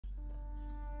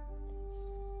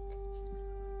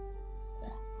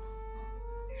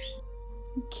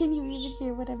Can you even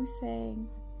hear what I'm saying?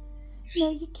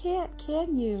 No, you can't,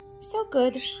 can you? So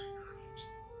good.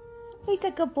 He's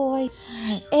a good boy.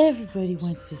 Everybody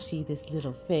wants to see this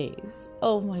little face.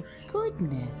 Oh my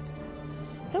goodness.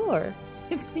 Thor,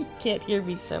 you can't hear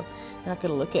me, so you're not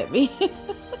going to look at me.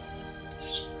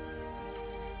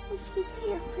 With his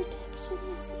ear protection,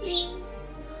 yes he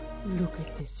is. Look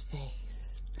at this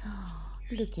face.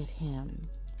 Look at him.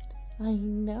 I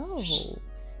know. You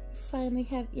finally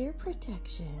have ear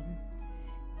protection.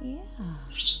 Yeah.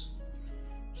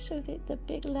 So that the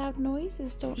big loud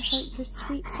noises don't hurt your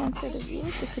sweet sensitive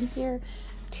ears that can hear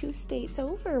 2 states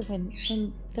over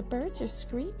when the birds are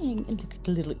screaming. And look at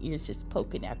the little ears just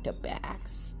poking out the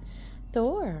backs.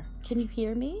 Thor, can you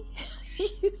hear me?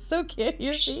 You so can't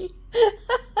hear me.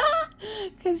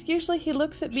 Because usually he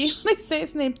looks at me when I say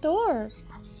his name, Thor.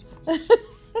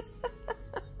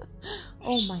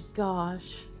 Oh my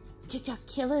gosh. You're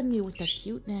killing me with the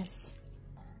cuteness.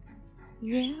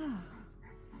 Yeah.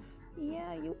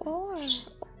 Yeah, you are.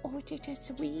 Oh, you're just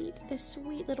sweet. The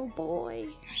sweet little boy.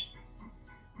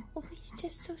 Oh, he's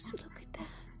just so sweet. Look at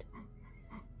that.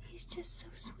 He's just so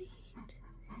sweet.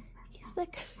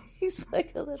 He's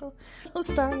like a little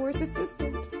Star Wars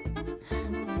assistant.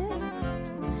 Yes.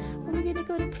 Are we gonna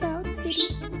go to Cloud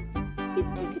City? We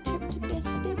take a trip to